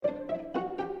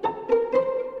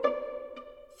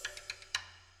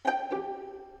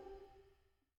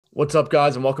What's up,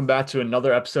 guys, and welcome back to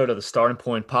another episode of the Starting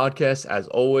Point Podcast. As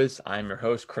always, I am your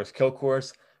host, Chris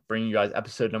Kilcourse, bringing you guys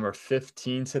episode number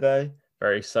 15 today.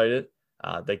 Very excited.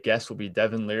 The guest will be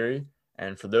Devin Leary.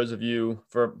 And for those of you,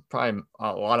 for probably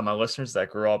a lot of my listeners that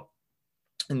grew up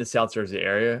in the South Jersey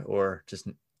area or just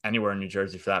anywhere in New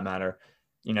Jersey for that matter,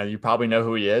 you probably know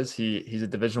who he is. He's a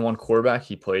Division I quarterback.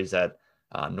 He plays at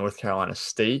North Carolina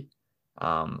State.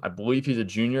 I believe he's a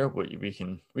junior. We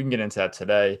can get into that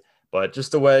today. But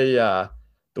just the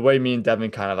way me and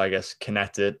Devin kind of, I guess,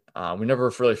 connected. We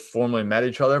never really formally met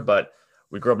each other, but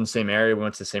we grew up in the same area. We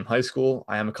went to the same high school.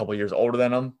 I am a couple years older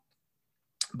than him,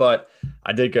 but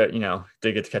I did get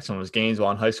to catch some of his games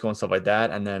while in high school and stuff like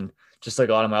that. And then just like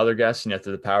a lot of my other guests, through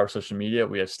the power of social media,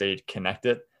 we have stayed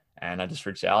connected. And I just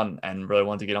reached out and really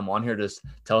wanted to get him on here, just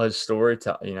tell his story,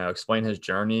 to explain his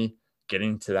journey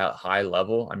getting to that high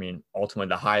level. I mean, ultimately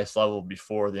the highest level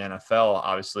before the NFL,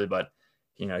 obviously, but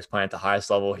he's playing at the highest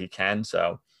level he can.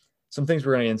 So some things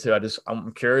we're going to get into.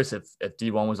 I'm curious if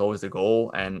D1 was always the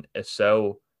goal, and if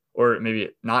so, or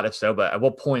maybe not if so, but at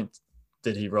what point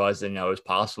did he realize that, it was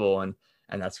possible, and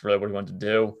that's really what he wanted to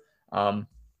do.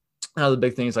 Another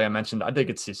big thing is, like I mentioned, I did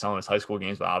get to see some of his high school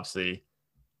games, but obviously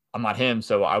I'm not him.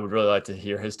 So I would really like to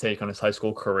hear his take on his high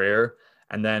school career.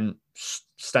 And then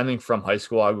stemming from high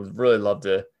school, I would really love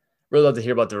to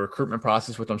hear about the recruitment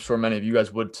process, which I'm sure many of you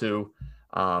guys would too.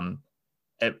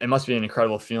 It must be an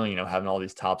incredible feeling, having all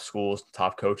these top schools,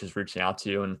 top coaches reaching out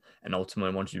to you and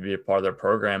ultimately want you to be a part of their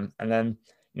program. And then,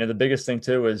 the biggest thing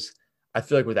too is I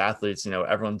feel like with athletes,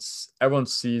 everyone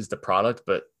sees the product,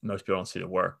 but most people don't see the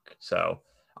work. So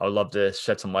I would love to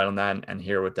shed some light on that and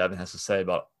hear what Devin has to say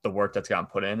about the work that's gotten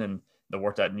put in and the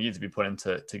work that needs to be put in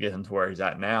to get him to where he's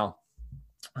at now.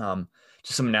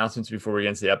 Just some announcements before we get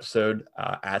into the episode.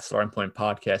 At Starting Point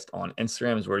Podcast on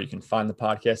Instagram is where you can find the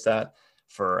podcast at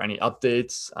for any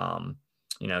updates.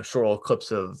 Short little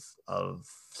clips of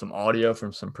some audio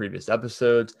from some previous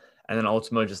episodes, and then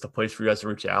ultimately just a place for you guys to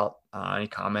reach out. Any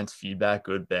comments, feedback,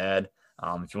 good, bad.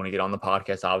 If you want to get on the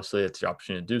podcast, obviously it's your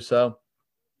opportunity to do so.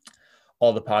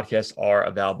 All the podcasts are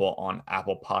available on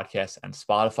Apple Podcasts and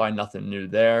Spotify. Nothing new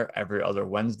there. Every other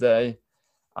Wednesday.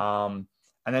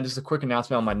 And then just a quick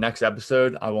announcement on my next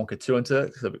episode. I won't get too into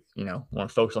it because, want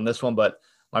to focus on this one. But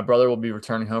my brother will be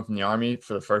returning home from the Army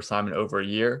for the first time in over a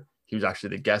year. He was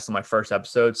actually the guest on my first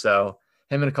episode. So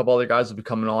him and a couple other guys will be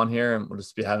coming on here, and we'll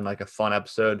just be having like a fun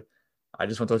episode. I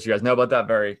just want to let you guys know about that.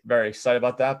 Very, very excited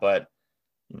about that. But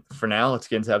for now, let's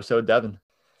get into the episode. Devin.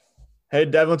 Hey,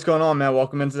 Devin, what's going on, man?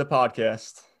 Welcome into the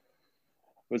podcast.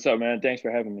 What's up, man? Thanks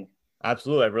for having me.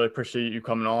 Absolutely. I really appreciate you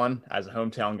coming on as a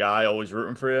hometown guy, always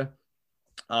rooting for you.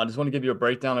 I just want to give you a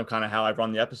breakdown of kind of how I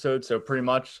run the episode. So pretty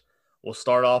much we'll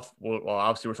start off,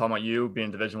 obviously we're talking about you being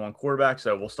a Division I quarterback.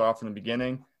 So we'll start off from the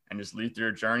beginning and just lead through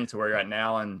your journey to where you're at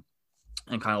now and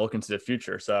kind of look into the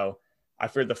future. So I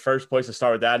figured the first place to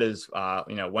start with that is,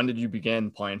 when did you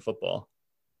begin playing football?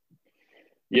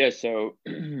 Yeah, so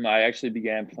I actually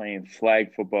began playing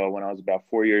flag football when I was about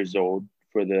 4 years old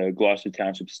for the Gloucester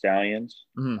Township Stallions.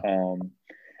 Mm-hmm.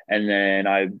 And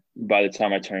then by the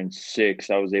time I turned 6,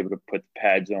 I was able to put the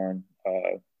pads on.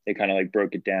 They kind of like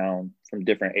broke it down from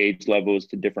different age levels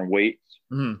to different weights.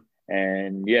 Mm-hmm.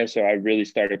 And yeah, so I really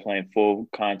started playing full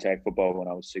contact football when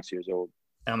I was 6 years old.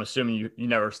 And I'm assuming you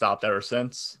never stopped ever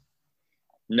since.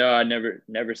 No, I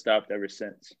never stopped ever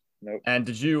since. Nope. And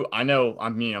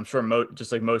I'm sure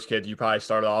just like most kids, you probably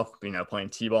started off, playing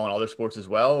T-ball and other sports as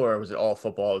well, or was it all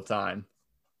football all the time?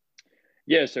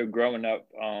 Yeah, so growing up,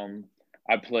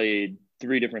 I played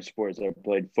 3 different sports. I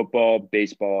played football,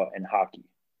 baseball, and hockey.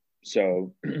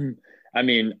 So, I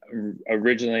mean,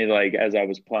 originally, like as I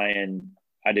was playing,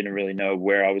 I didn't really know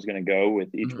where I was going to go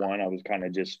with each Mm-hmm. one. I was kind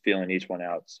of just feeling each one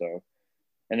out. So,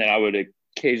 and then I would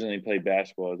occasionally play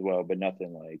basketball as well, but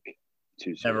nothing like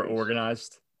too Never serious.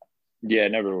 organized. Yeah,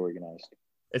 never organized.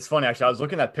 It's funny, actually. I was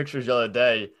looking at pictures the other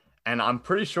day, and I'm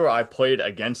pretty sure I played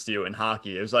against you in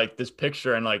hockey. It was like this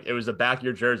picture, and like it was the back of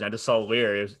your jersey. I just saw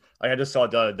Leary. It was like I just saw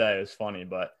it the other day. It was funny.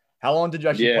 But how long did you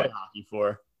actually play Yeah, hockey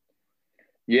for?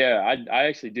 yeah, I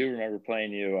actually do remember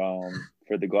playing you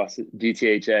for the Gloucester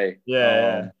GTHA.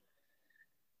 Yeah.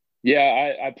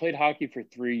 Yeah, I played hockey for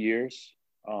 3 years.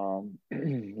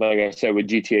 Like I said, with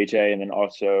GTHA, and then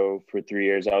also for 3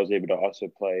 years, I was able to also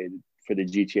play for the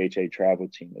GTHA travel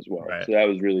team as well. Right. So that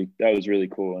was really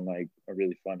cool and like a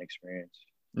really fun experience.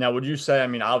 Now, would you say? I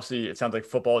mean, obviously, it sounds like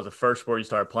football was the first sport you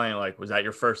started playing. Like, was that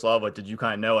your first love? Like, did you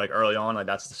kind of know like early on, like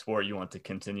that's the sport you want to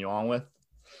continue on with?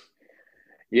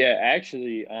 Yeah,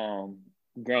 actually,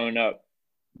 growing up,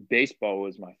 baseball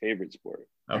was my favorite sport.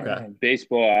 Okay.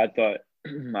 Baseball, I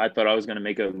thought I was going to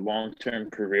make a long term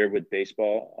career with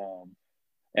baseball.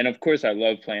 And of course, I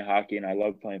love playing hockey and I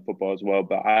love playing football as well.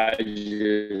 But I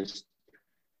just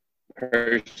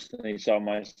personally saw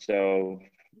myself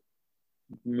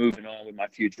moving on with my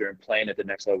future and playing at the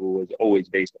next level was always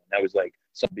baseball. And that was like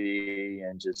something,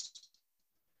 and just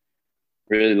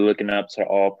really looking up to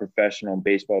all professional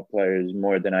baseball players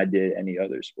more than I did any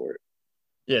other sport.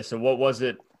 Yeah. So what was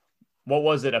it? What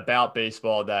was it about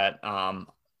baseball that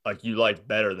like you liked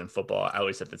better than football, at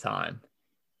least at the time?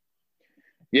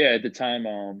 Yeah, at the time,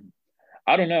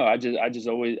 I don't know. I just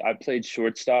always I played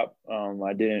shortstop.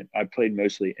 I played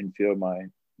mostly infield my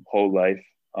whole life.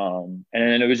 And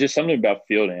then it was just something about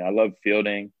fielding. I love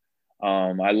fielding.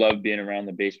 I love being around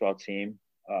the baseball team.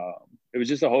 It was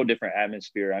just a whole different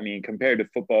atmosphere. I mean, compared to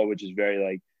football, which is very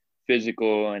like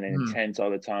physical and Mhm. intense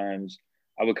all the times,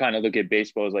 I would kind of look at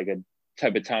baseball as like a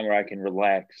type of time where I can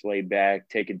relax, lay back,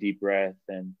 take a deep breath,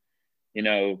 and you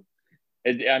know,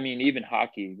 I mean, even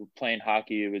hockey, playing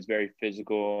hockey, it was very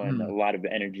physical and a Mhm. lot of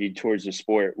energy towards the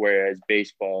sport. Whereas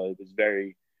baseball, it was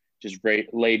very just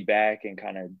laid back and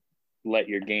kind of let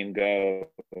your game go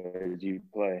as you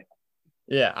play.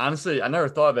 Yeah, honestly, I never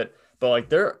thought of it, but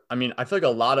like I mean, I feel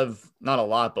like not a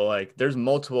lot, but like there's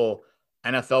multiple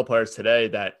NFL players today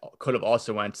that could have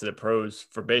also went to the pros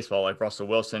for baseball, like Russell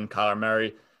Wilson, Kyler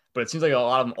Murray, but it seems like a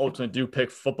lot of them ultimately do pick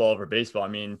football over baseball. I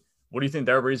mean, what do you think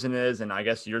their reason is? And I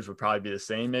guess yours would probably be the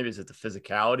same. Maybe is it the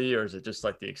physicality or is it just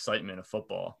like the excitement of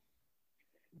football?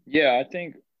 Yeah, I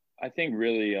think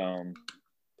really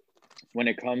when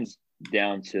it comes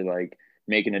down to like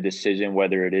making a decision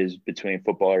whether it is between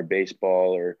football or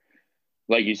baseball, or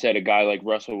like you said, a guy like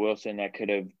Russell Wilson that could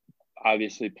have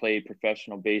obviously played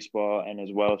professional baseball and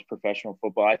as well as professional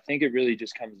football. I think it really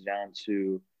just comes down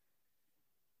to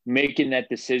making that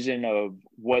decision of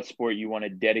what sport you want to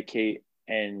dedicate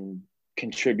and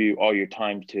contribute all your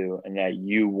time to, and that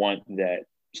you want that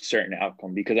certain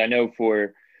outcome. Because I know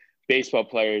for baseball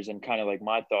players, and kind of like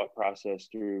my thought process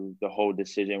through the whole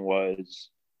decision was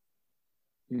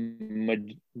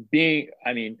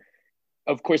I mean,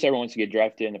 of course, everyone wants to get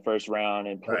drafted in the first round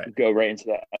and Right. go right into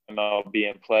the MLB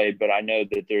and play. But I know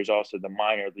that there's also the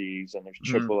minor leagues, and there's Mhm.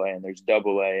 AAA and there's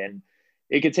AA, and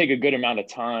it could take a good amount of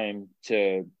time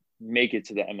to make it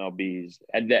to the MLBs.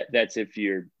 And that's if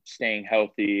you're staying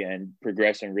healthy and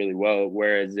progressing really well.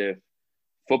 Whereas if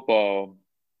football,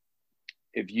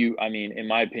 if you, I mean, in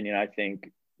my opinion, I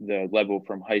think the level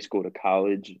from high school to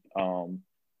college,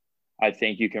 I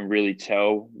think you can really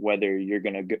tell whether you're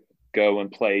going to go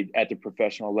and play at the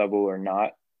professional level or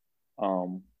not.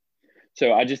 Um,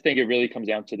 so I just think it really comes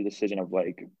down to the decision of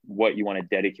like what you want to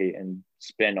dedicate and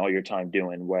spend all your time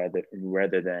doing,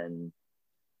 rather than,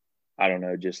 I don't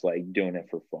know, just like doing it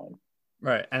for fun.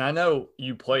 Right. And I know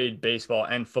you played baseball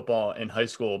and football in high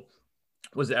school.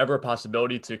 Was there ever a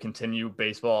possibility to continue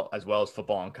baseball as well as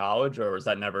football in college, or was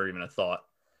that never even a thought?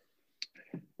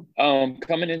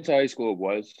 Coming into high school, it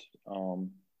was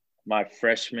my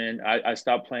freshman. I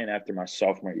stopped playing after my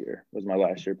sophomore year. Was my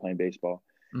last year playing baseball,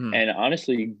 Mhm. and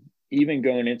honestly, even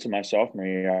going into my sophomore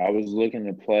year, I was looking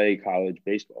to play college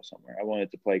baseball somewhere. I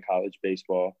wanted to play college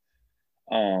baseball,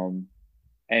 um,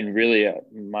 and really,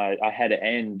 my I had to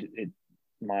end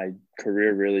my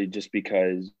career really just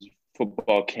because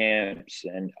football camps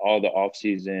and all the off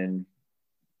season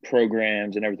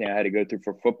programs and everything I had to go through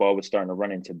for football was starting to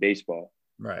run into baseball.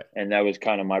 Right. And that was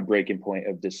kind of my breaking point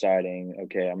of deciding,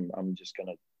 okay, I'm just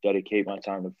gonna dedicate my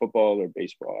time to football or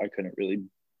baseball. I couldn't really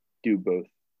do both.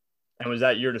 And was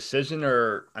that your decision,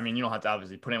 or I mean, you don't have to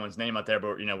obviously put anyone's name out there,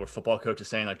 but were football coaches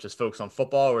saying like just focus on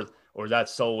football, or was that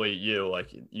solely you,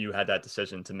 like you had that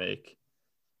decision to make?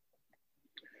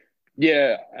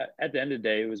 Yeah, at the end of the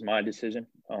day, it was my decision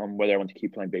whether I want to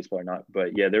keep playing baseball or not.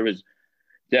 But yeah, there was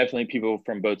definitely people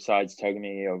from both sides tugging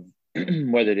me of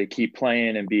whether to keep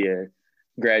playing and be a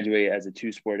graduate as a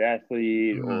two sport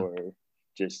athlete, Mhm. or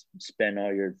just spend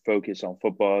all your focus on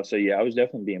football. So yeah, I was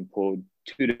definitely being pulled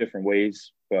two different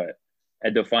ways, but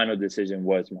at the final decision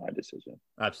was my decision.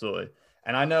 Absolutely.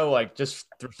 And I know, like, just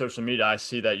through social media, I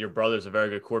see that your brother's a very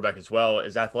good quarterback as well.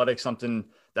 Is athletics something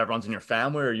that runs in your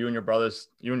family, or you and your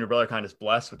brother kind of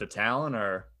blessed with the talent,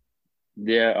 or?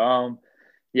 Yeah,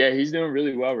 yeah, he's doing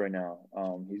really well right now.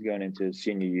 He's going into his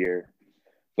senior year.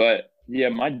 But yeah,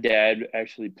 my dad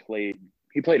actually played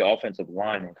offensive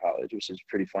line in college, which is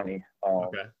pretty funny.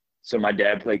 Okay. So my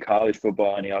dad played college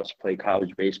football and he also played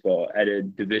college baseball at a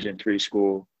Division III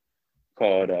school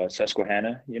called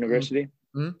Susquehanna University.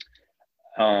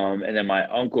 Mm-hmm. And then my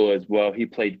uncle as well, he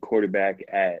played quarterback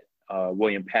at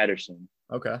William Patterson,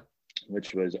 Okay.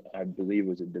 which was, I believe,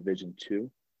 was a Division II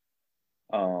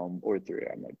or three.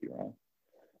 I might be wrong.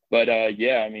 But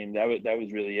yeah, I mean that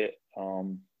was really it.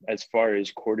 As far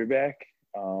as quarterback,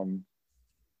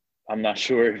 I'm not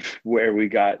sure where we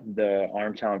got the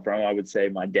arm talent from. I would say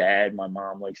my dad, my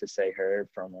mom likes to say her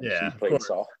from when she Yeah, of played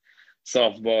course.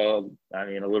 softball. I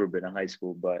mean, a little bit in high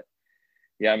school, but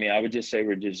yeah, I mean, I would just say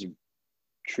we're just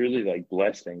truly like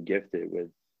blessed and gifted with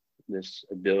this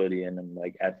ability and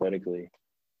like athletically.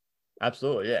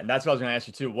 Absolutely, yeah. And that's what I was going to ask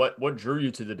you too. What drew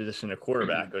you to the position of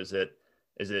quarterback? Is it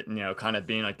kind of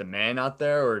being like the man out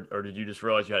there, or did you just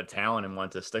realize you had talent and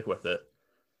wanted to stick with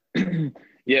it?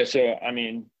 Yeah, so I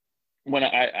mean, when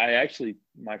I actually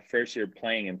my first year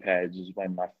playing in pads was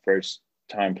when my first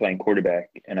time playing quarterback,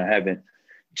 and I haven't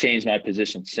changed my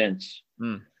position since.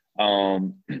 Mm,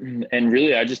 And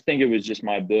really, I just think it was just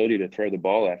my ability to throw the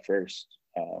ball at first.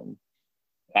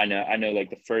 I know, like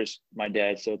the first, my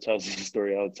dad still tells this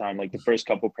story all the time. Like the first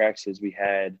couple practices we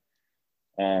had,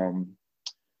 um,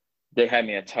 they had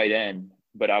me at tight end,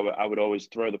 but I would always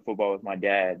throw the football with my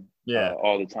dad yeah,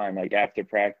 all the time, like after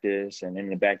practice and in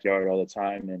the backyard all the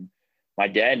time. And my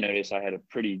dad noticed I had a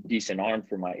pretty decent arm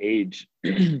for my age,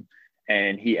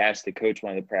 and he asked the coach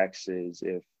one of the practices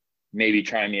if maybe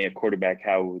trying me at quarterback,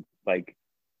 how would like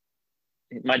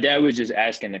my dad was just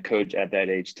asking the coach at that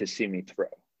age to see me throw.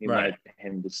 He right, wanted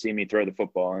him to see me throw the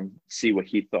football and see what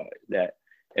he thought that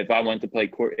if I wanted to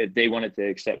play if they wanted to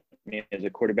accept me as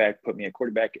a quarterback, put me at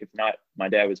quarterback. If not, my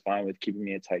dad was fine with keeping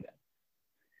me a tight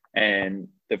end. And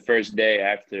the first day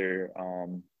after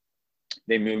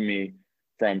they moved me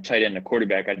from tight end to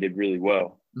quarterback, I did really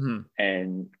well. hmm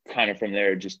And kind of from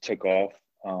there, it just took off.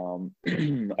 All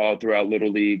throughout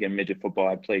Little League and midget football,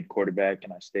 I played quarterback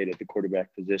and I stayed at the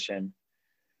quarterback position.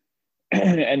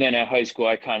 And then at high school,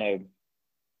 I kind of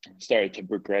started to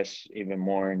progress even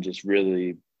more and just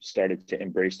really started to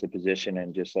embrace the position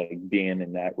and just like being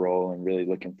in that role and really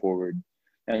looking forward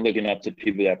and looking up to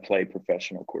people that play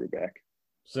professional quarterback.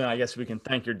 So then I guess we can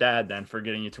thank your dad then for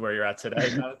getting you to where you're at today,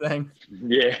 kind of thing.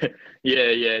 Yeah,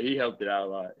 yeah. He helped it out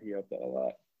a lot. He helped out a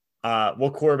lot.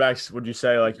 What quarterbacks would you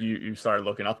say like you started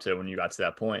looking up to when you got to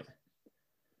that point?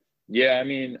 Yeah, I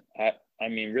mean,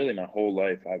 really, my whole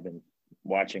life I've been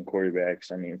watching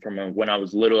quarterbacks. I mean, when I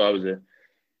was little, I was a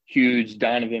huge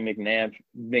Donovan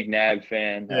McNabb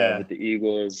fan Yeah, with the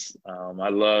Eagles. I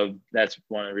love that's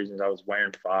one of the reasons I was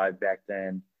wearing 5 back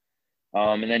then.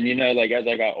 And then like as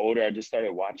I got older, I just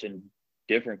started watching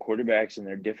different quarterbacks and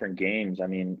their different games. I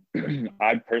mean,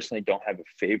 I personally don't have a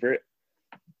favorite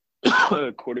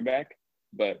quarterback,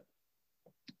 but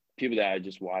people that I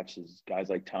just watch is guys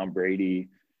like Tom Brady,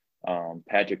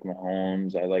 Patrick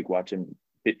Mahomes. I like watching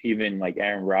even like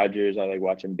Aaron Rodgers. I like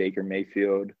watching Baker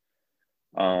Mayfield.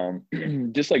 Um,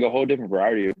 just like a whole different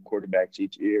variety of quarterbacks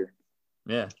each year.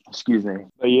 yeah. Excuse me.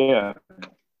 But yeah,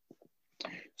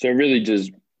 so really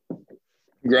just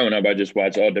growing up, I just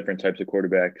watched all different types of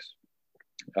quarterbacks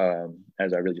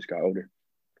as I really just got older.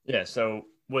 Yeah. So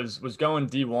was going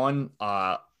D1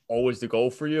 always the goal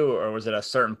for you, or was it at a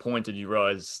certain point did you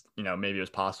realize, maybe it was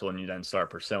possible and you then start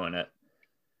pursuing it?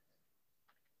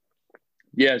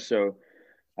 Yeah, so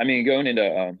I mean, going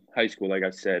into high school, like I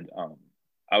said,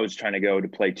 I was trying to go to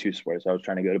play 2 sports. I was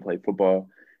trying to go to play football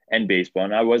and baseball,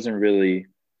 and I wasn't really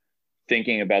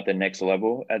thinking about the next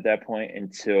level at that point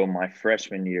until my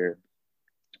freshman year.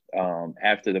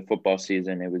 After the football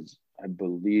season, I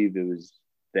believe it was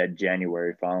that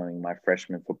January following my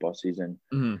freshman football season.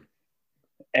 Hmm.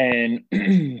 And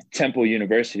Temple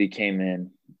University came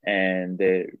in, and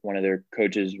one of their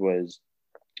coaches was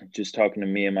just talking to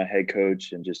me and my head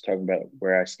coach and just talking about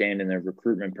where I stand in their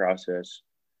recruitment process.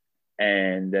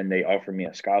 And then they offered me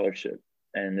a scholarship.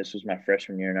 And this was my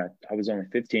freshman year, and I was only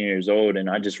 15 years old. And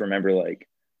I just remember like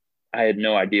I had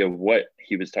no idea what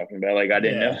he was talking about. Like I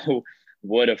didn't Yeah. know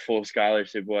what a full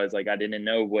scholarship was. Like I didn't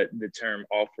know what the term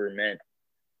offer meant.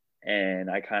 And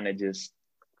I kind of just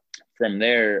from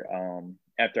there,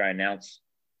 after I announced,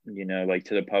 like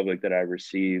to the public that I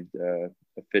received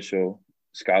official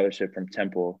scholarship from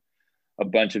Temple, a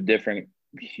bunch of different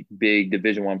big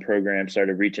Division I programs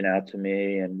started reaching out to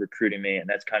me and recruiting me, and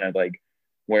that's kind of like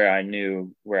where I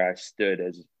knew where I stood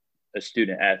as a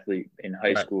student athlete in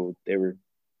high Right. school. They were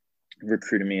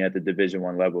recruiting me at the Division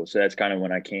I level, so that's kind of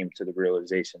when I came to the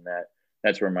realization that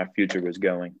that's where my future was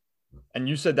going. And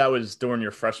you said that was during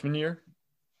your freshman year?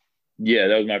 Yeah,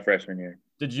 that was my freshman year.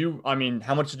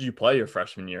 How much did you play your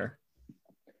freshman year?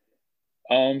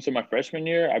 So my freshman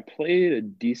year, I played a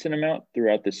decent amount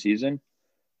throughout the season.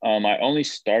 I only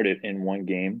started in 1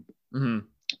 game, Hmm.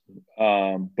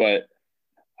 but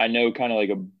I know kind of like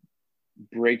a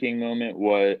breaking moment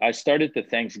was I started the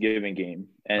Thanksgiving game,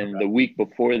 and Okay. the week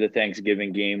before the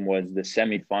Thanksgiving game was the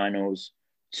semifinals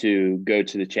to go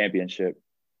to the championship.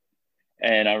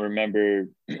 And I remember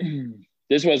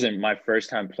this wasn't my first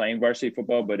time playing varsity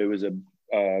football, but it was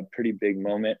a pretty big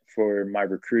moment for my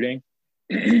recruiting.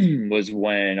 Was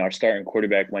when our starting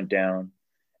quarterback went down,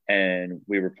 and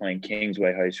we were playing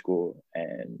Kingsway High School,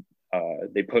 and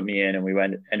they put me in, and we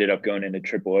ended up going into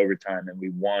triple overtime, and we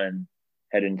won,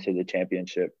 heading to the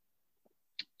championship.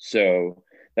 So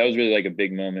that was really like a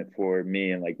big moment for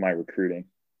me and like my recruiting.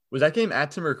 Was that game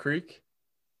at Timber Creek?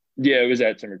 Yeah, it was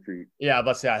at Timber Creek. Yeah,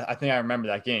 let's say I think I remember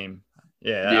that game.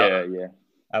 Yeah, Yeah, yeah.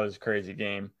 that was a crazy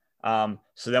game.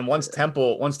 So then once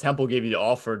Temple gave you the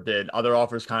offer, did other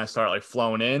offers kind of start like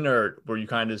flowing in, or were you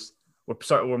kind of just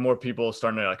were more people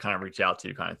starting to like kind of reach out to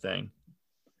you kind of thing?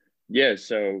 Yeah,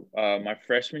 so my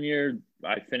freshman year,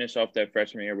 I finished off that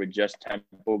freshman year with just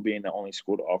Temple being the only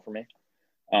school to offer me.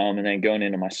 And then going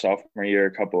into my sophomore year,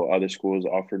 a couple of other schools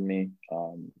offered me,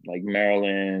 like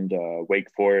Maryland, Wake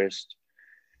Forest.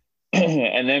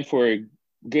 And then for a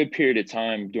good period of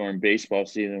time during baseball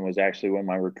season was actually when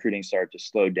my recruiting started to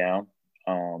slow down.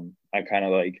 I kind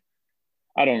of like,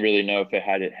 I don't really know if it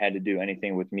had to do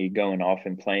anything with me going off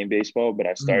and playing baseball, but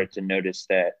I Mhm. started to notice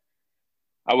that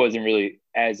I wasn't really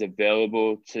as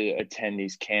available to attend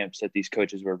these camps that these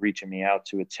coaches were reaching me out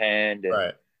to attend. And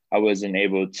Right. I wasn't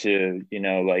able to,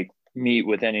 like meet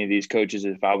with any of these coaches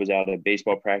if I was out at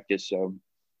baseball practice. So,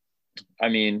 I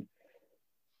mean,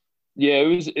 yeah,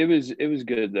 it was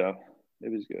good though. It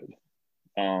was good.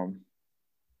 Um,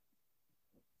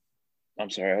 I'm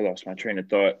sorry, I lost my train of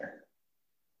thought.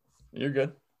 You're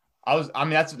good. I mean,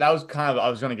 that was kind of, I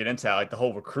was going to get into that, like the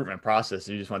whole recruitment process.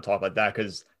 You just want to talk about that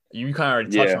because you kind of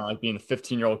already touched Yeah, on like being a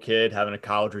 15-year-old kid, having a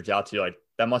college reach out to you. Like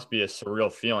that must be a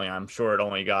surreal feeling. I'm sure it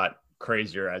only got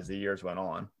crazier as the years went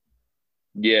on.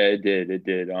 yeah, it did. It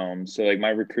did. So like my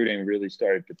recruiting really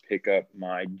started to pick up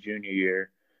my junior year,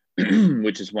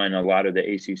 which is when a lot of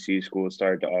the ACC schools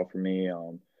started to offer me.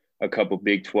 A couple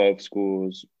Big 12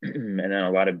 schools, and then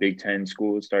a lot of Big 10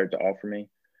 schools started to offer me.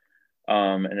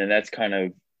 And then that's kind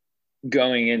of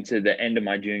going into the end of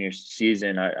my junior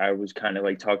season. I was kind of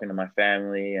like talking to my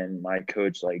family, and my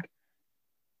coach like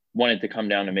wanted to come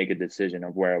down to make a decision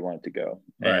of where I wanted to go.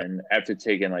 Right. And after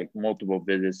taking like multiple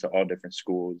visits to all different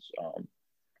schools,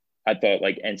 I thought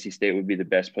like NC State would be the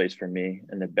best place for me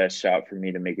and the best shot for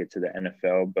me to make it to the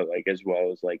NFL, but like as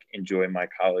well as like enjoy my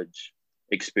college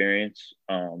experience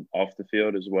off the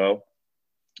field as well.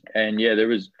 And yeah, there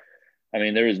was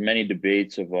many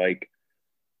debates of like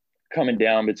coming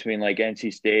down between like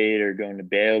NC State or going to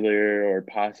Baylor or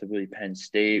possibly Penn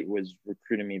State was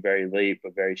recruiting me very late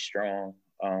but very strong.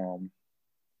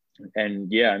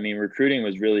 And yeah, I mean, recruiting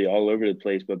was really all over the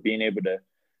place, but being able to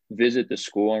visit the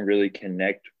school and really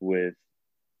connect with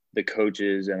the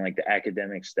coaches and like the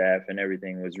academic staff and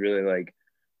everything was really like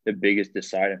the biggest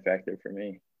deciding factor for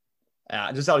me.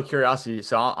 Just out of curiosity,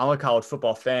 so I'm a college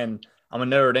football fan. I'm a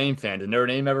Notre Dame fan. Did Notre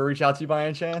Dame ever reach out to you by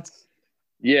any chance?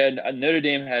 Yeah, Notre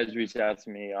Dame has reached out to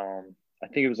me. I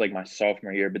think it was like my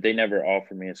sophomore year, but they never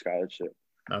offered me a scholarship.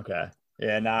 Okay.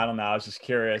 Yeah, no, I don't know. I was just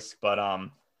curious. But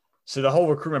so the whole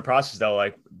recruitment process though,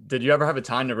 like, did you ever have a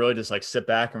time to really just like sit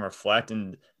back and reflect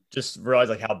and just realize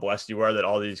like how blessed you were that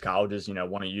all these colleges,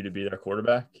 wanted you to be their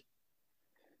quarterback?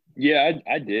 Yeah,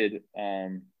 I did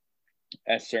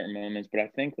at certain moments, but I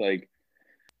think like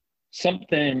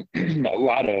something a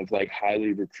lot of like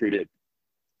highly recruited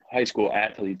high school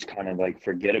athletes kind of like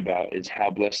forget about is how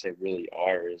blessed they really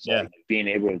are, is Yeah. like being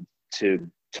able to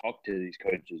talk to these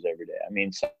coaches every day. I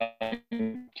mean,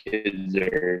 some kids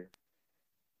are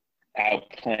out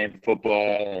playing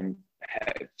football and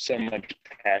have so much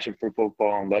passion for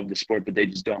football and love the sport, but they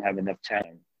just don't have enough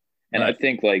talent. And I Right.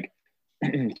 think like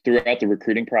throughout the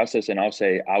recruiting process, and I'll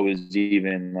say I was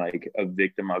even like a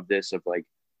victim of this, of like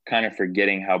kind of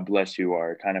forgetting how blessed you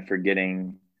are, kind of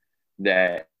forgetting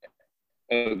that,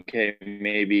 okay,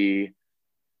 maybe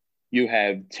you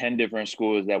have 10 different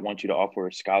schools that want you to offer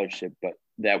a scholarship, but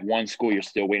that one school you're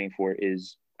still waiting for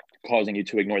is causing you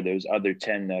to ignore those other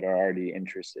 10 that are already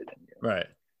interested in you. Right.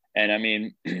 And I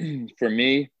mean, for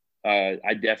me,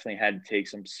 I definitely had to take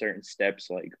some certain steps,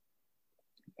 like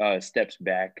steps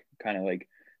back, kind of like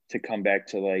to come back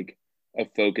to like a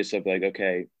focus of like,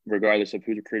 okay, regardless of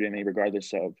who's recruiting me,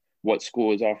 regardless of what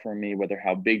school is offering me, whether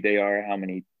how big they are, how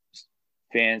many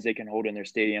fans they can hold in their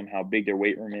stadium, how big their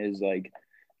weight room is, like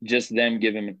just them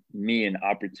giving me an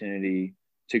opportunity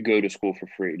to go to school for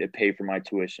free, to pay for my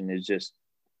tuition is just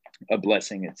a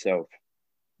blessing itself.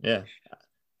 Yeah.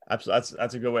 Absolutely.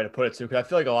 That's a good way to put it too. Because I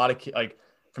feel like a lot of like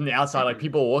from the outside, like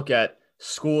people look at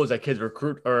schools that kids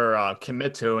recruit or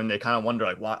commit to, and they kind of wonder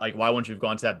like why wouldn't you have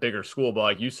gone to that bigger school? But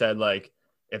like you said, like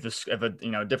if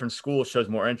a different school shows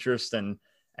more interest and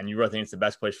you really think it's the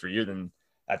best place for you, then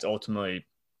that's ultimately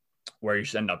where you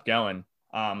should end up going.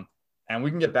 And we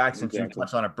can get back since you Exactly.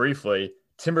 touched on it briefly.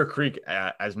 Timber Creek,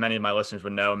 as many of my listeners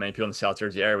would know, many people in the South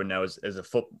Jersey area would know, is a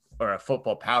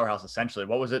football powerhouse essentially.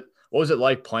 What was it? What was it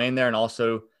like playing there, and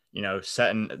also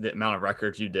setting the amount of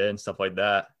records you did and stuff like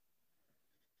that?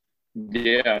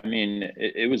 Yeah, I mean,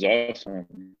 it was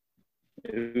awesome.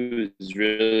 It was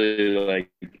really like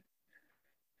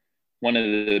one of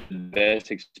the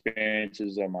best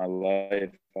experiences of my life,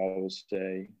 I would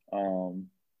say.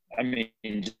 I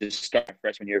mean, just starting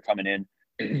freshman year coming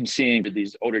in, seeing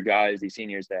these older guys, these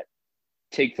seniors that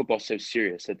take football so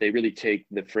serious, that they really take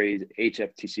the phrase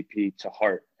HFTCP to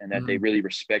heart, and that they Mhm. really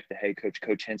respect the head coach,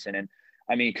 Coach Henson. And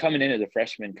I mean, coming in as a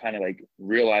freshman, kind of like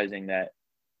realizing that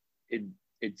it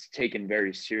it's taken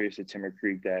very serious at Timber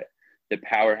Creek, that the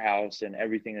powerhouse and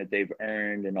everything that they've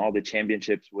earned and all the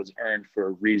championships was earned for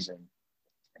a reason.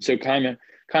 So kind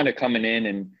of coming in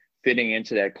and fitting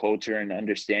into that culture and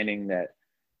understanding that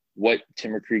what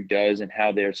Timber Creek does and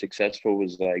how they're successful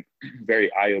was like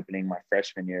very eye opening my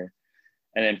freshman year.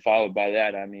 And then followed by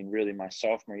that, I mean, really my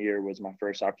sophomore year was my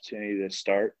first opportunity to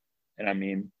start. And I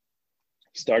mean,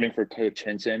 starting for Coach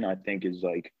Henson, I think is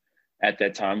like at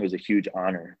that time was a huge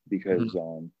honor because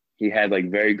Mhm. he had like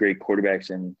very great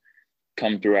quarterbacks and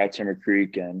come throughout Timber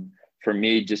Creek. And for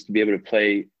me, just to be able to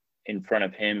play in front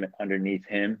of him, underneath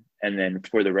him, and then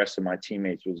for the rest of my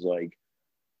teammates was like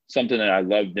something that I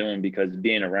love doing, because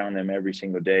being around them every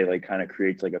single day like kind of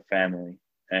creates like a family.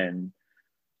 And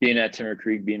being at Timber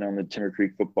Creek, being on the Timber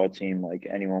Creek football team, like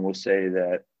anyone will say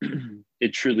that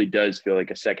it truly does feel like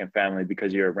a second family,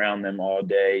 because you're around them all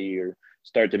day. You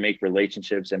start to make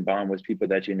relationships and bond with people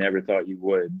that you never thought you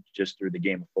would just through the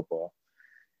game of football.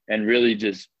 And really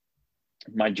just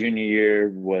my junior year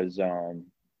was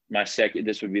my second,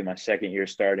 this would be my second year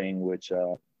starting, which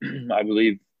I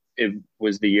believe it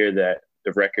was the year that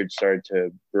the record started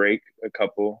to break a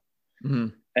couple.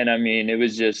 Mhm. And I mean, it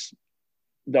was just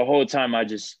the whole time I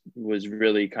just was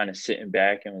really kind of sitting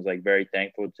back and was like very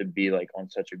thankful to be like on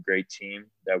such a great team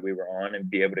that we were on and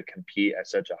be able to compete at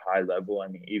such a high level. I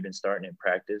mean, even starting in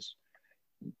practice.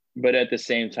 But at the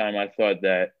same time, I thought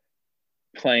that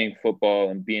playing football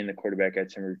and being the quarterback at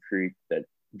Timber Creek,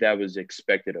 that was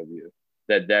expected of you.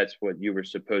 That's what you were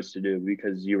supposed to do,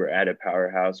 because you were at a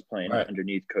powerhouse playing Right.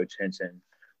 underneath Coach Henson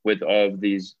with all of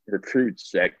these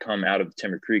recruits that come out of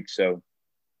Timber Creek. So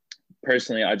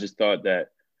personally, I just thought that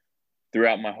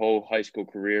throughout my whole high school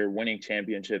career, winning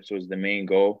championships was the main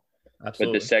goal. But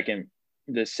Absolutely.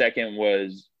 the second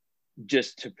was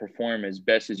just to perform as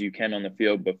best as you can on the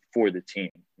field, but for the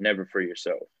team, never for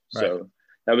yourself. Right. So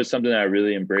that was something that I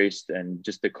really embraced, and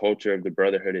just the culture of the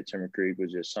brotherhood at Timber Creek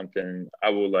was just something I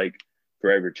will like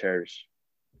forever cherish.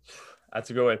 That's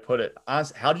a good way to put it.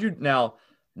 Honestly, how did you now,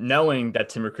 knowing that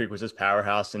Timber Creek was this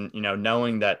powerhouse, and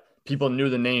knowing that people knew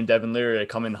the name Devin Leary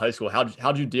coming in high school, how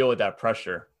did you deal with that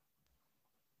pressure?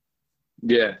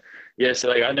 Yeah, yeah. So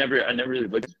like I never really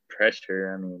looked at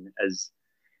pressure. I mean, as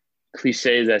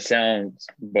cliche as that sounds,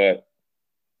 but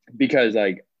because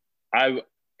like I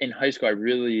in high school I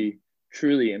really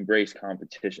truly embraced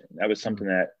competition. That was Mhm. something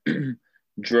that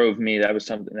drove me. That was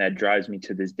something that drives me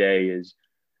to this day, is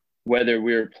whether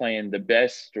we're playing the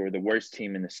best or the worst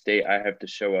team in the state, I have to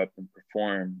show up and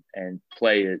perform and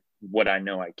play it what I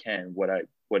know I can,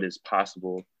 what is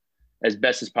possible, as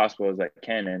best as possible as I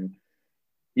can. And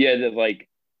yeah, that like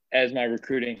as my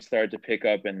recruiting started to pick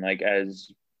up, and like as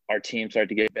our team started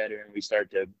to get better and we start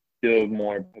to build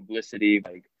more publicity,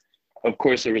 like of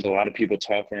course there was a lot of people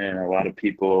talking and a lot of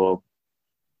people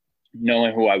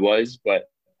knowing who I was, but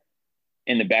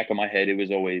in the back of my head, it was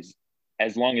always,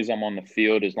 as long as I'm on the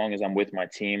field, as long as I'm with my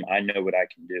team, I know what I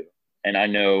can do. And I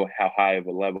know how high of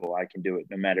a level I can do it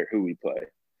no matter who we play.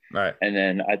 Right. And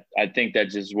then I think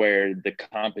that's just where the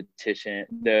competition,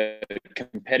 the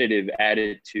competitive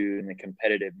attitude and the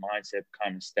competitive mindset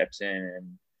kind of steps in.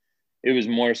 And it was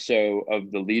more so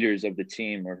of the leaders of the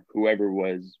team, or whoever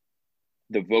was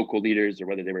the vocal leaders, or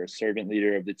whether they were a servant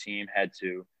leader of the team, had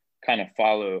to kind of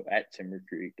follow at Timber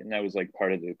Creek. And that was like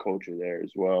part of the culture there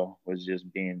as well, was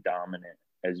just being dominant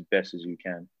as best as you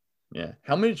can. Yeah.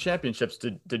 How many championships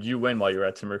did you win while you were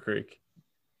at Timber Creek?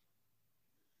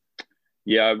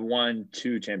 Yeah, I've won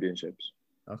 2 championships.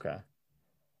 Okay.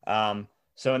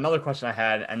 So another question I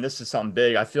had, and this is something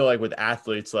big. I feel like with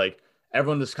athletes, like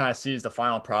everyone just kind of sees the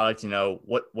final product,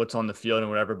 what's on the field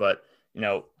and whatever, but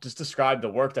just describe the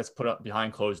work that's put up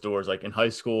behind closed doors, like in high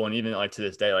school and even like to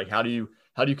this day. Like how do you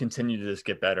continue to just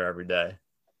get better every day?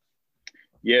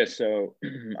 Yeah, so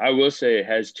I will say it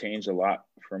has changed a lot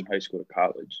from high school to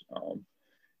college.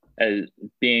 As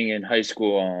being in high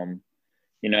school,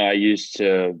 I used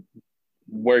to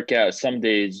work out some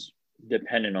days.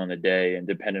 depending on the day and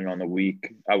depending on the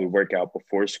week, I would work out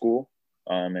before school,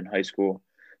 in high school.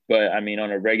 But I mean,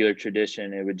 on a regular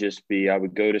tradition, it would just be I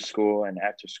would go to school, and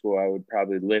after school, I would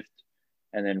probably lift.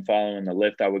 And then following the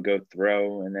lift, I would go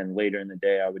throw. And then later in the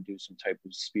day, I would do some type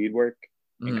of speed work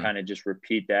and Mm. kind of just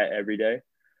repeat that every day.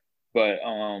 But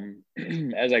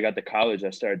as I got to college, I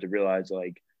started to realize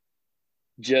like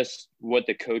just what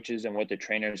the coaches and what the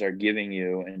trainers are giving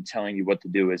you and telling you what to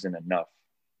do isn't enough.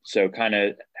 So kind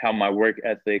of how my work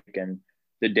ethic and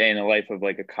the day in the life of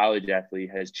like a college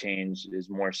athlete has changed is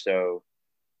more so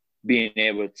being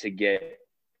able to get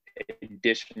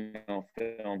additional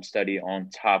film study on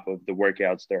top of the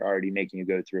workouts they're already making you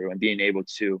go through, and being able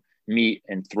to meet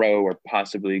and throw or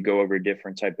possibly go over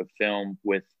different type of film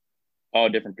with all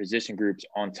different position groups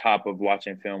on top of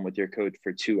watching film with your coach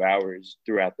for 2 hours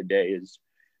throughout the day is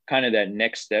kind of that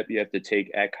next step you have to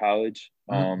take at college.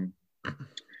 Mm.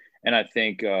 And I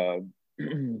think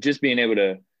just being able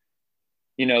to,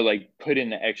 like put in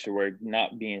the extra work,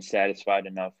 not being satisfied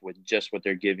enough with just what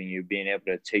they're giving you, being able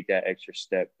to take that extra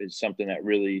step is something that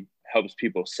really helps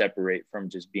people separate from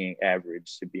just being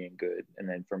average to being good, and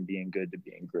then from being good to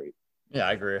being great. Yeah,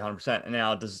 I agree 100%. And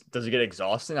now does it get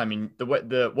exhausting? I mean,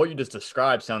 what you just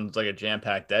described sounds like a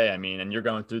jam-packed day. I mean, and you're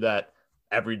going through that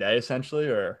every day essentially,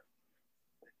 or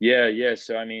Yeah.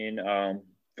 So I mean,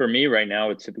 for me right now,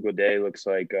 a typical day looks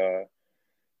like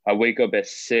I wake up at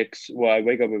 6. Well, I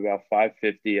wake up about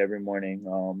 5:50 every morning.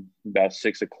 About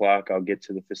 6 o'clock, I'll get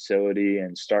to the facility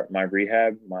and start my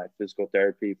rehab, my physical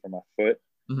therapy for my foot.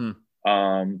 Mhm.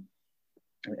 Um,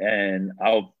 and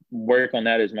I'll work on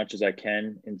that as much as I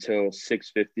can until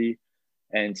 6:50.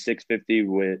 And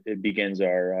 6:50, it begins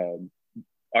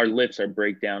our lifts are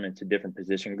break down into different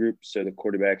position groups. So the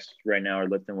quarterbacks right now are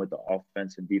lifting with the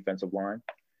offense and defensive line.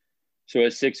 So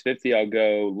at 6:50, I'll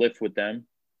go lift with them,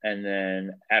 and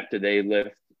then after they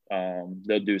lift,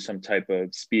 they'll do some type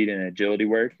of speed and agility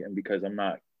work. And because I'm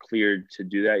not cleared to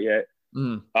do that yet,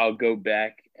 Mhm. I'll go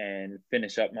back and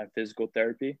finish up my physical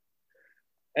therapy.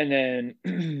 And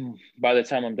then by the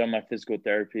time I'm done my physical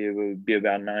therapy, it would be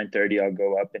about 9:30. I'll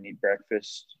go up and eat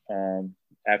breakfast.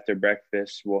 After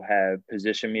breakfast, we'll have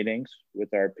position meetings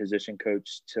with our position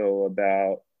coach till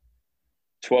about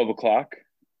 12 o'clock.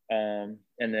 And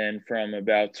then from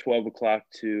about 12 o'clock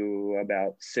to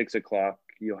about 6 o'clock,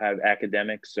 you'll have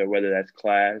academics. So whether that's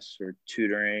class or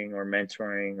tutoring or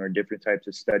mentoring or different types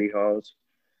of study halls.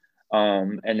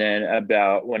 And then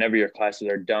about whenever your classes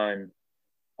are done,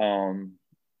 um,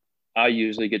 I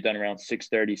usually get done around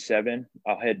 6:37.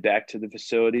 I'll head back to the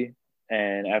facility.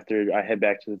 And after I head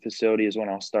back to the facility is when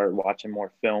I'll start watching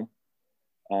more film.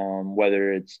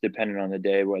 Whether it's depending on the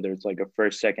day, whether it's like a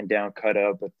first, second down cut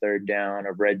up, a third down,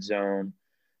 a red zone.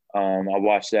 I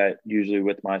watch that usually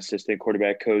with my assistant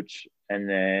quarterback coach. And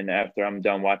then after I'm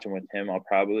done watching with him, I'll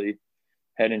probably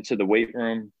head into the weight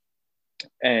room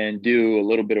and do a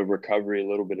little bit of recovery, a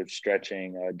little bit of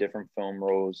stretching, different film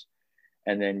rolls.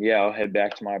 And then, yeah, I'll head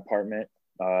back to my apartment,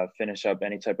 finish up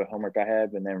any type of homework I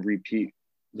have, and then repeat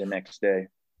the next day.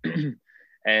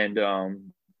 And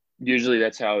usually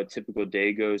that's how a typical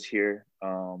day goes here.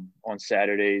 On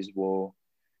Saturdays, we'll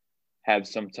have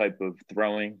some type of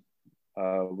throwing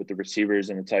with the receivers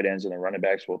and the tight ends and the running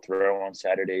backs. We'll throw on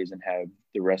Saturdays and have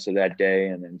the rest of that day.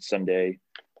 And then Sunday,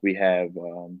 we have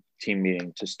team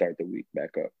meeting to start the week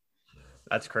back up.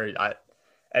 That's crazy.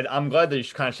 And I'm glad that you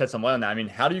kind of shed some light on that. I mean,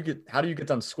 how do you get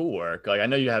done schoolwork? Like, I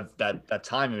know you have that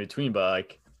time in between, but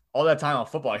like all that time on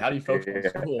football, like, how do you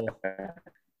focus on school? Yeah.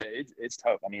 It's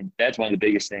tough. I mean, that's one of the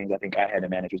biggest things I think I had to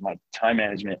manage was my time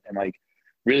management, and like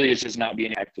really it's just not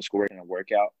being active schoolwork and a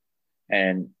workout.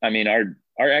 And I mean, our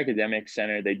academic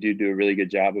center, they do a really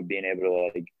good job of being able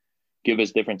to like give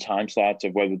us different time slots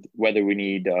of whether we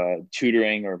need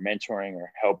tutoring or mentoring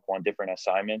or help on different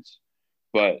assignments.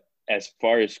 But as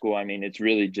far as school, I mean, it's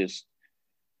really just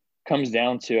comes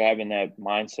down to having that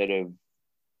mindset of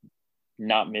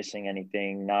not missing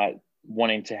anything, not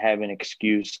wanting to have an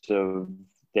excuse of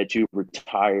that you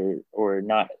retired or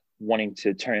not wanting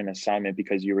to turn an assignment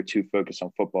because you were too focused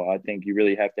on football. I think you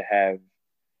really have to have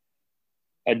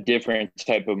a different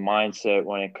type of mindset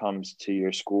when it comes to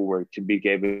your schoolwork to be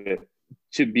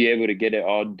able to get it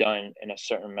all done in a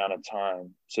certain amount of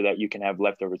time so that you can have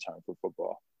leftover time for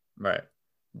football. Right.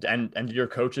 And your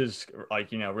coaches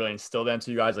like, really instill that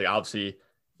into you guys. Like, obviously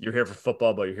you're here for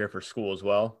football, but you're here for school as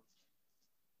well.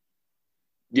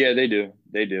 Yeah, they do.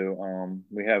 They do.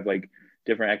 We have like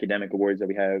different academic awards that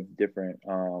we have different.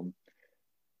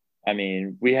 I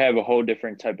mean, we have a whole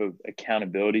different type of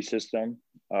accountability system,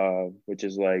 which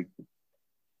is like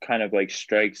kind of like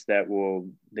strikes that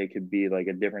they could be like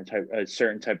a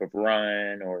certain type of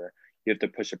run, or you have to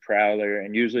push a prowler,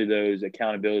 and usually those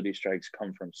accountability strikes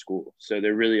come from school. So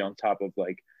they're really on top of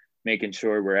like making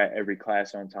sure we're at every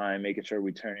class on time, making sure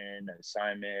we turn in an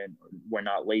assignment, we're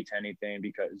not late to anything,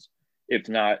 because if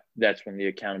not, that's when the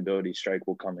accountability strike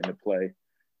will come into play.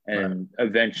 Right. And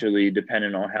eventually,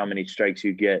 depending on how many strikes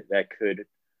you get, that could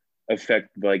affect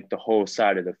like the whole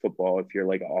side of the football if you're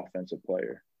like an offensive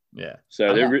player. Yeah.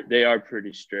 So they are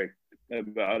pretty strict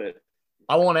about it.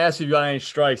 I won't ask you if you got any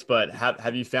strikes, but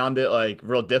have you found it like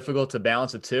real difficult to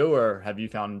balance the two, or have you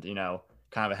found,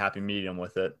 kind of a happy medium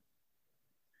with it?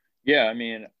 Yeah, I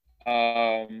mean,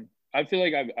 I feel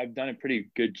like I've done a pretty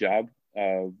good job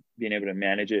of being able to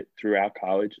manage it throughout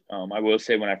college. I will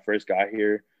say when I first got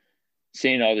here,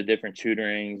 seeing all the different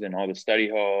tutorings and all the study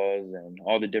halls and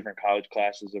all the different college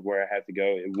classes of where I had to go,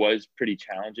 it was pretty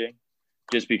challenging,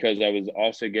 just because I was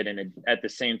also at the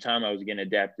same time, I was getting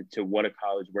adapted to what a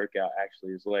college workout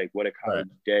actually is like, what a Right. college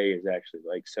day is actually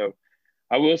like. So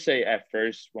I will say at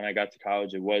first when I got to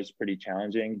college, it was pretty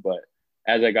challenging, but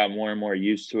as I got more and more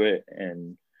used to it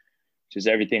and just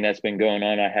everything that's been going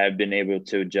on, I have been able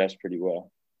to adjust pretty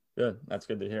well. Good. That's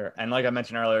good to hear. And like I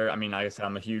mentioned earlier, I mean, like I said,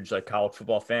 I'm a huge like college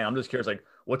football fan. I'm just curious, like,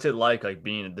 what's it like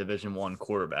being a Division I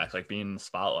quarterback, like being in the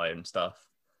spotlight and stuff?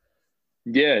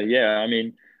 Yeah. I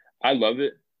mean, I love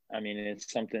it. I mean, it's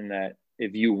something that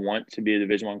if you want to be a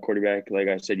Division I quarterback, like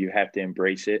I said, you have to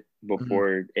embrace it Mhm.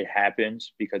 before it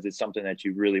happens, because it's something that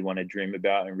you really want to dream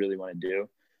about and really want to do.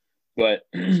 But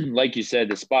like you said,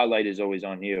 the spotlight is always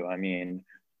on you. I mean,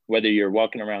 whether you're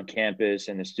walking around campus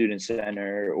in the student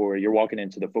center or you're walking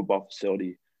into the football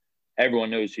facility, everyone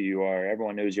knows who you are.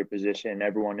 Everyone knows your position.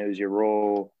 Everyone knows your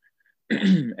role.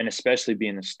 And especially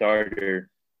being a starter,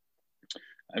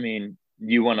 I mean,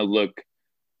 you want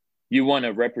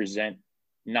to represent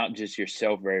not just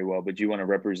yourself very well, but you want to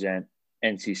represent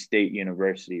NC State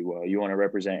University well. You want to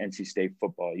represent NC State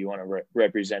football. You want to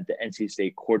represent the NC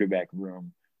State quarterback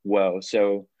room well.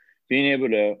 So being able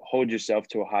to hold yourself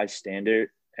to a high standard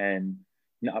and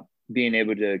not being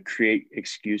able to create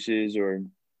excuses or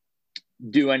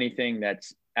do anything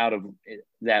that's out of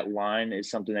that line is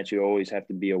something that you always have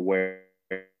to be aware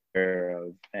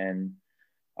of. And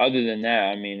other than that,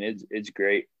 I mean, it's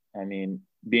great. I mean,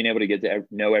 being able to get to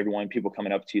know everyone, people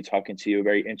coming up to you, talking to you,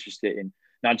 very interested in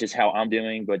not just how I'm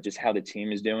doing, but just how the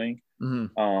team is doing. Mhm.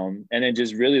 And then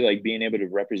just really like being able to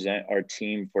represent our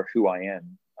team for who I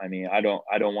am. I mean, I don't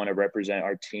want to represent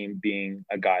our team being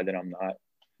a guy that I'm not.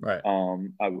 Right.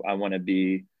 I want to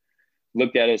be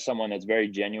looked at as someone that's very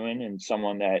genuine and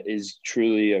someone that is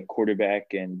truly a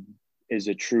quarterback and is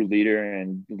a true leader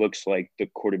and looks like the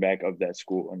quarterback of that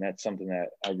school. And that's something that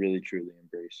I really truly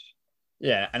embrace.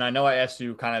 Yeah, and I know I asked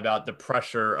you kind of about the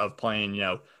pressure of playing,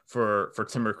 for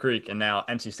Timber Creek, and now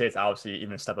NC State's obviously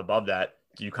even a step above that.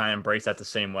 Do you kind of embrace that the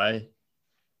same way?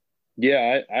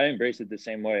 Yeah, I embrace it the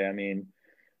same way. I mean,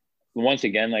 once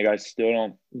again, like I still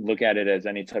don't look at it as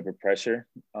any type of pressure.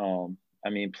 I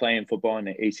mean, playing football in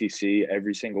the ACC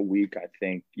every single week, I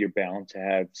think you're bound to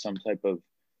have some type of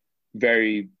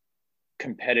very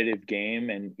competitive game,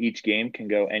 and each game can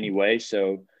go any way.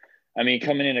 So, I mean,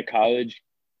 coming into college,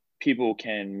 people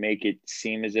can make it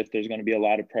seem as if there's going to be a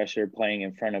lot of pressure playing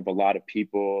in front of a lot of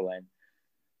people and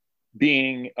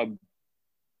being a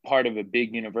part of a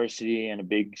big university and a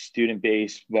big student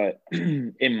base. But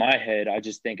in my head, I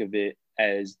just think of it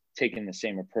as taking the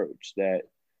same approach, that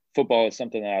football is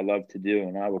something that I love to do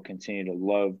and I will continue to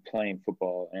love playing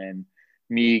football. And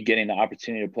me getting the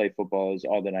opportunity to play football is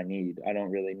all that I need. I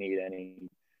don't really need any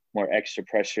more extra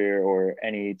pressure or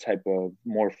any type of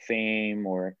more fame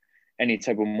or any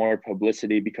type of more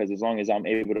publicity, because as long as I'm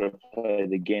able to play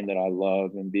the game that I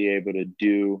love and be able to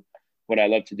do what I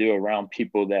love to do around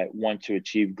people that want to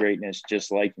achieve greatness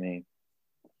just like me,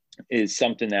 is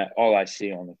something that all I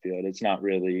see on the field. It's not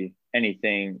really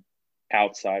anything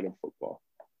outside of football.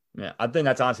 Yeah, I think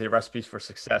that's honestly a recipe for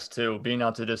success too. Being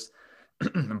able to just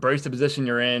embrace the position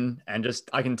you're in, and just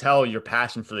I can tell your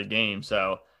passion for the game.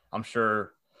 So I'm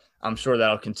sure, I'm sure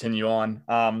that'll continue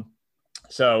on.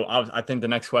 So I think the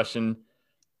next question,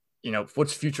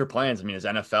 what's future plans? I mean, is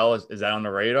NFL is that on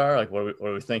the radar? Like, what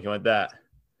are we thinking with that?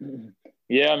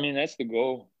 Yeah, I mean that's the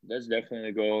goal. That's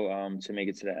definitely the goal, to make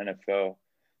it to the NFL.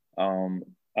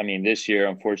 I mean, this year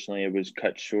unfortunately it was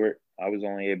cut short. I was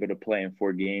only able to play in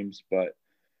 4 games, but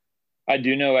I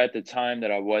do know at the time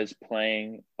that I was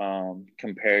playing,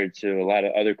 compared to a lot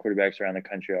of other quarterbacks around the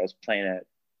country, I was playing at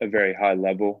a very high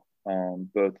level,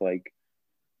 both like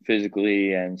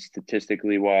physically and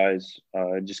statistically wise,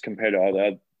 just compared to all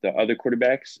the other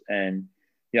quarterbacks. And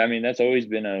yeah, I mean, that's always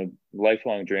been a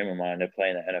lifelong dream of mine to play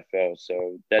in the NFL.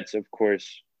 So that's, of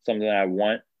course, something that I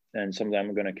want. and something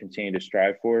I'm going to continue to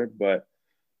strive for. But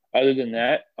other than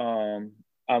that,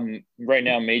 I'm right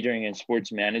now majoring in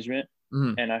sports management,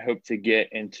 Mhm. and I hope to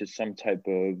get into some type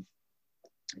of,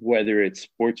 whether it's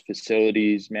sports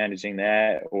facilities, managing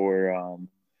that, or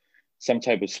some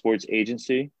type of sports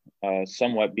agency,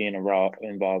 somewhat being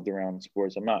involved around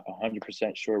sports. I'm not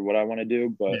 100% sure what I want to do,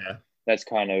 but Yeah, that's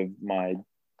kind of my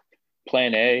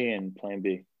plan A and plan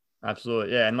B.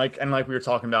 absolutely. Yeah, and like we were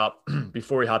talking about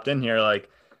before we hopped in here, like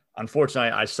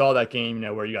unfortunately I saw that game,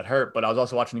 where you got hurt, but I was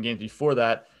also watching the games before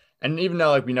that. And even though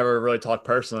like we never really talked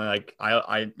personally, like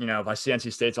I if I see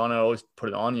NC State's on, I always put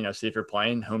it on, see if you're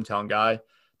playing, hometown guy.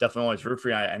 Definitely always root for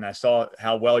you. And I saw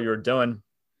how well you were doing.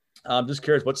 I'm just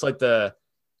curious, what's like the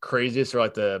craziest or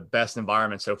like the best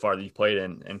environment so far that you've played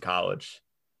in college?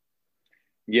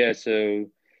 Yeah,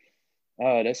 so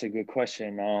that's a good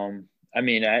question. I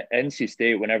mean, at NC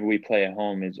State, whenever we play at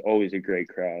home, is always a great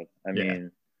crowd. I Yeah.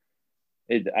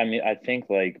 mean, I think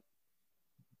like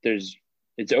there's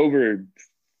it's over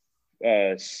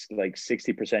like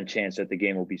 60% chance that the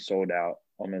game will be sold out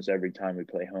almost every time we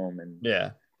play home, and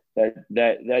Yeah.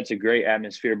 that's a great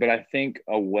atmosphere. But I think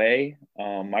away,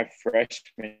 my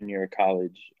freshman year of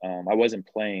college, I wasn't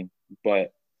playing,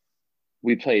 but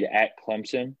we played at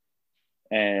Clemson,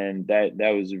 and that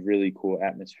was a really cool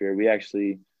atmosphere. We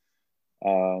actually,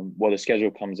 well, the schedule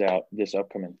comes out this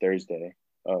upcoming Thursday,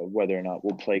 whether or not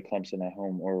we'll play Clemson at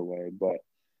home or away, but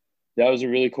that was a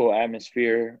really cool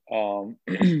atmosphere.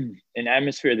 An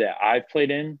atmosphere that I've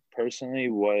played in personally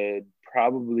would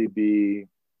probably be,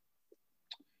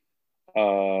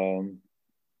 I'm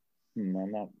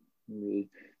not really.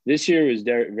 This year was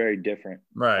very different.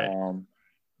 Right. Um,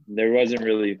 there wasn't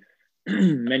really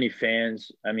many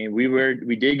fans. I mean,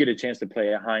 we did get a chance to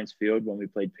play at Heinz Field when we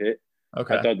played Pitt. I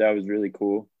Okay. thought that was really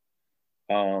cool.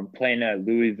 Playing at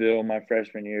Louisville my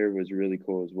freshman year was really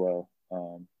cool as well.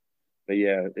 But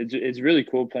yeah, it's really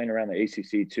cool playing around the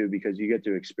ACC too, because you get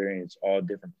to experience all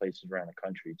different places around the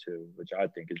country too, which I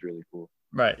think is really cool.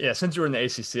 Right. Yeah. Since you were in the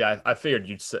ACC, I figured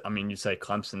you'd say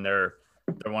Clemson. They're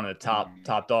one of the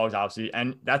top dogs, obviously,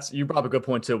 and that's you brought up a good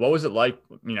point too. What was it like,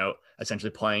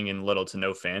 essentially playing in little to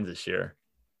no fans this year?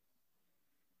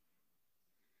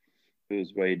 It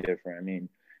was way different. I mean,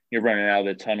 you're running out of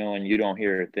the tunnel and you don't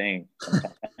hear a thing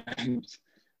sometimes.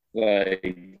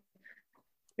 Like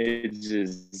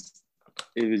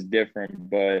it was different,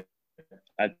 but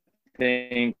I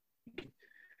think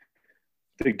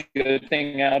the good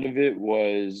thing out of it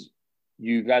was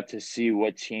you got to see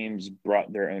what teams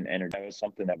brought their own energy. That was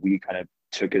something that we kind of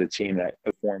took as a team that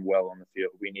performed well on the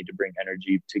field. We need to bring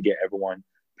energy to get everyone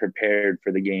prepared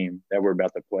for the game that we're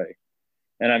about to play.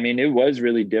 And I mean, it was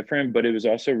really different, but it was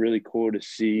also really cool to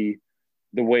see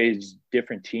the ways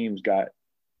different teams got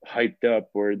hyped up,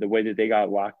 or the way that they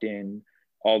got locked in,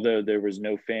 although there was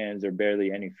no fans or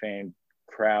barely any fan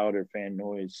crowd or fan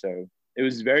noise. So it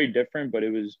was very different, but it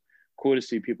was cool to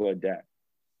see people adapt.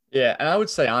 Yeah, and I would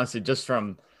say honestly, just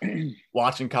from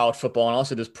watching college football and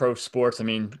also just pro sports, I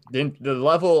mean, the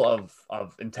level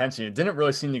of intensity it didn't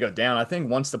really seem to go down. I think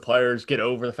once the players get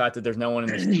over the fact that there's no one in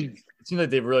the stands, it seems like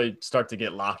they really start to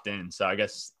get locked in. So I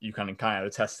guess you kind of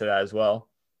attest to that as well.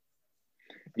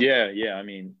 Yeah. I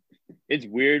mean, it's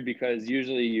weird because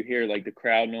usually you hear like the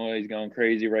crowd noise going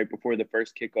crazy right before the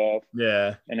first kickoff.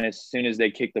 Yeah. And as soon as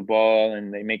they kick the ball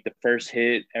and they make the first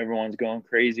hit, everyone's going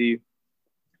crazy.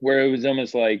 Where it was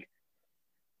almost like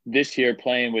this year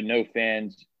playing with no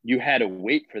fans, you had to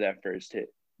wait for that first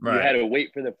hit. You Right. had to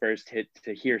wait for the first hit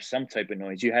to hear some type of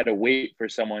noise. You had to wait for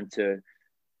someone to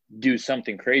do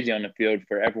something crazy on the field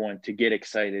for everyone to get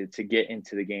excited, to get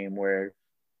into the game, where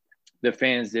the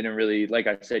fans didn't really, like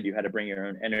I said, you had to bring your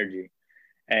own energy,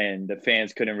 and the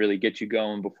fans couldn't really get you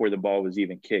going before the ball was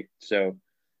even kicked. So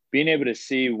being able to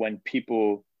see when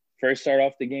people first start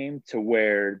off the game to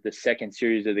where the second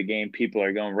series of the game, people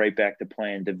are going right back to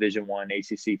playing Division I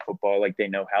ACC football like they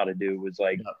know how to do, was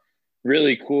like Yep.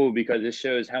 really cool, because it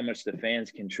shows how much the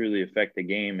fans can truly affect the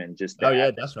game and just Oh the yeah,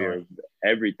 atmosphere definitely. of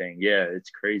everything. Yeah, it's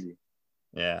crazy.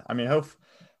 Yeah. I mean,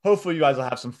 hopefully you guys will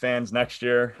have some fans next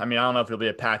year. I mean, I don't know if it'll be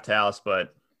a packed house,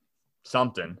 but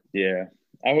something. Yeah,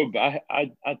 I hope.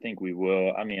 I think we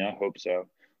will. I mean, I hope so.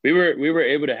 We were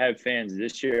able to have fans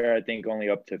this year. I think only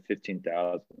up to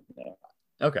 15,000.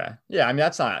 Okay. Yeah. I mean,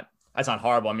 that's not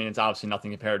horrible. I mean, it's obviously nothing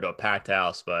compared to a packed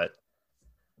house, but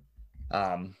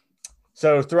um,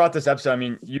 so throughout this episode, I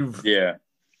mean, Yeah.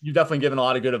 you've definitely given a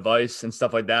lot of good advice and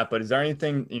stuff like that. But is there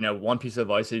anything, one piece of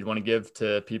advice that you'd want to give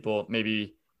to people,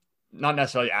 maybe not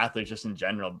necessarily athletes, just in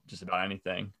general, just about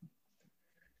anything?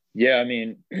 Yeah, I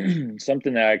mean,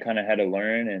 something that I kind of had to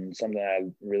learn and something that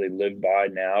I really live by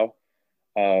now.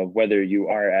 whether you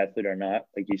are an athlete or not,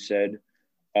 like you said,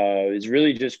 is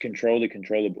really just control the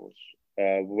controllables,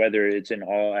 whether it's in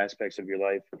all aspects of your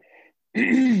life.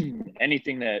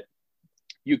 Anything that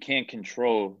you can't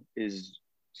control is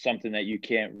something that you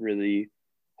can't really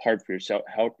help yourself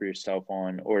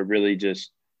on, or really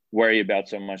just worry about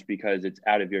so much because it's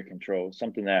out of your control.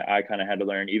 Something that I kind of had to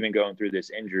learn, even going through this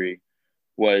injury,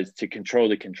 was to control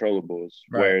the controllables.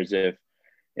 Right. Whereas if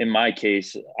in my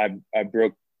case, I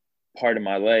broke part of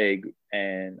my leg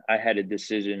and I had a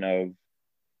decision of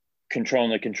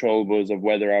controlling the controllables of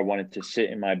whether I wanted to sit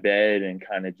in my bed and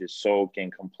kind of just sulk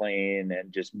and complain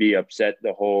and just be upset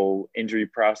the whole injury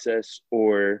process,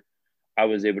 or I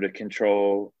was able to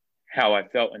control how I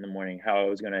felt in the morning, how I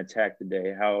was going to attack the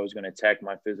day, how I was going to attack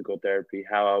my physical therapy,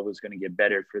 how I was going to get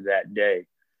better for that day.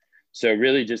 So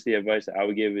really just the advice that I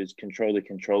would give is control the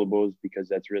controllables, because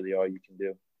that's really all you can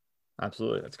do.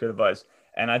 Absolutely. That's good advice.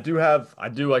 And I do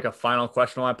like a final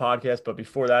question on my podcast, but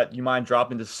before that, you mind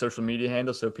dropping the social media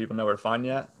handle so people know where to find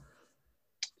you at?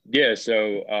 Yeah,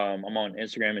 so I'm on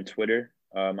Instagram and Twitter.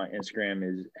 My Instagram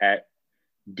is at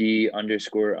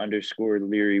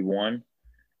D__Leary1.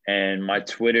 And my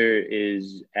Twitter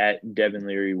is at Devin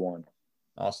Leary 1.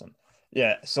 Awesome.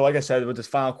 Yeah. So like I said, with this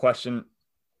final question,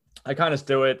 I kind of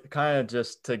do it kind of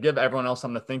just to give everyone else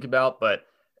something to think about, but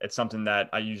it's something that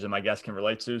I usually my guests can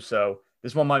relate to. So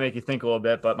this one might make you think a little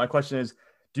bit, but my question is,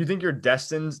 do you think you're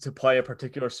destined to play a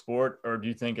particular sport, or do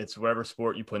you think it's whatever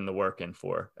sport you put in the work in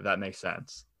for, if that makes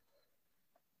sense?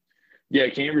 Yeah,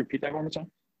 can you repeat that one more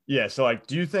time? Yeah. So like,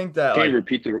 do you think that Can you like,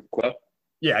 repeat the quote?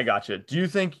 yeah, I got you. Do you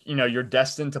think, you're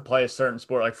destined to play a certain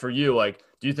sport? Like for you, like,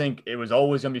 do you think it was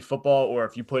always going to be football, or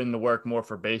if you put in the work more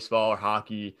for baseball or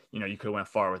hockey, you could have went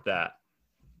far with that?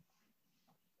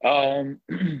 Um,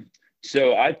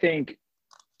 so I think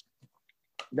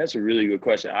that's a really good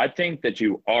question. I think that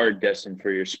you are destined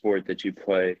for your sport that you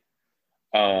play,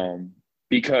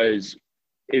 because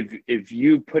if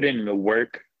you put in the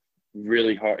work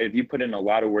really hard, if you put in a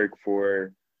lot of work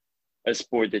for a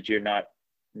sport that you're not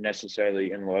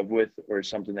necessarily in love with, or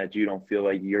something that you don't feel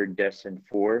like you're destined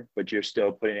for, but you're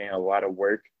still putting in a lot of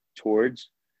work towards,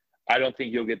 I don't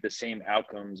think you'll get the same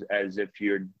outcomes as if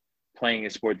you're playing a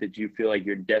sport that you feel like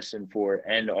you're destined for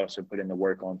and also put in the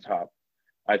work on top.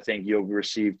 I think you'll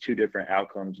receive two different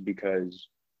outcomes because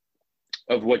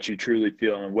of what you truly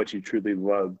feel and what you truly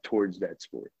love towards that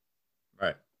sport.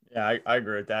 Right. Yeah, I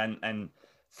agree with that. And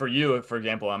for you, for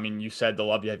example, I mean, you said the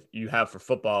love you have for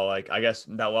football. Like, I guess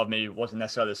that love maybe wasn't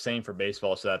necessarily the same for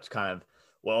baseball. So that's kind of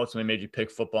what ultimately made you pick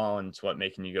football, and it's what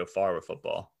making you go far with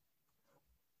football.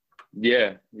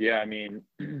 Yeah. I mean,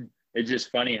 it's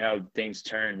just funny how things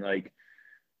turn. Like,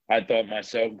 I thought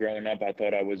myself growing up, I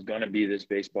thought I was going to be this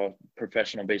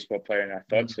professional baseball player, and I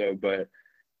thought Mhm. so. But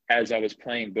as I was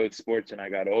playing both sports and I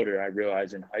got older, I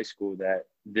realized in high school that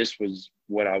this was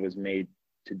what I was made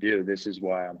to do. This is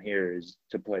why I'm here, is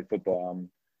to play football. I'm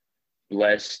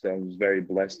blessed. I was very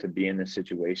blessed to be in this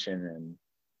situation, and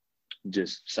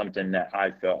just something that I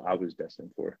felt I was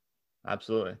destined for.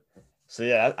 Absolutely. So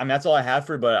yeah, I mean, that's all I have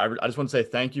for you, but I just want to say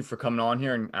thank you for coming on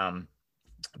here and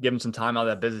giving some time out of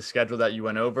that busy schedule that you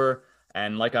went over.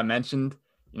 And like I mentioned,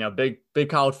 big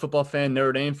college football fan,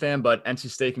 Notre Dame fan, but NC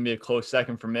State can be a close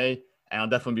second for me. And I'll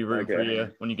definitely be rooting for Okay.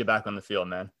 you when you get back on the field,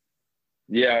 man.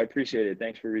 Yeah, I appreciate it.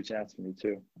 Thanks for reaching out to me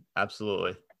too.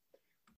 Absolutely.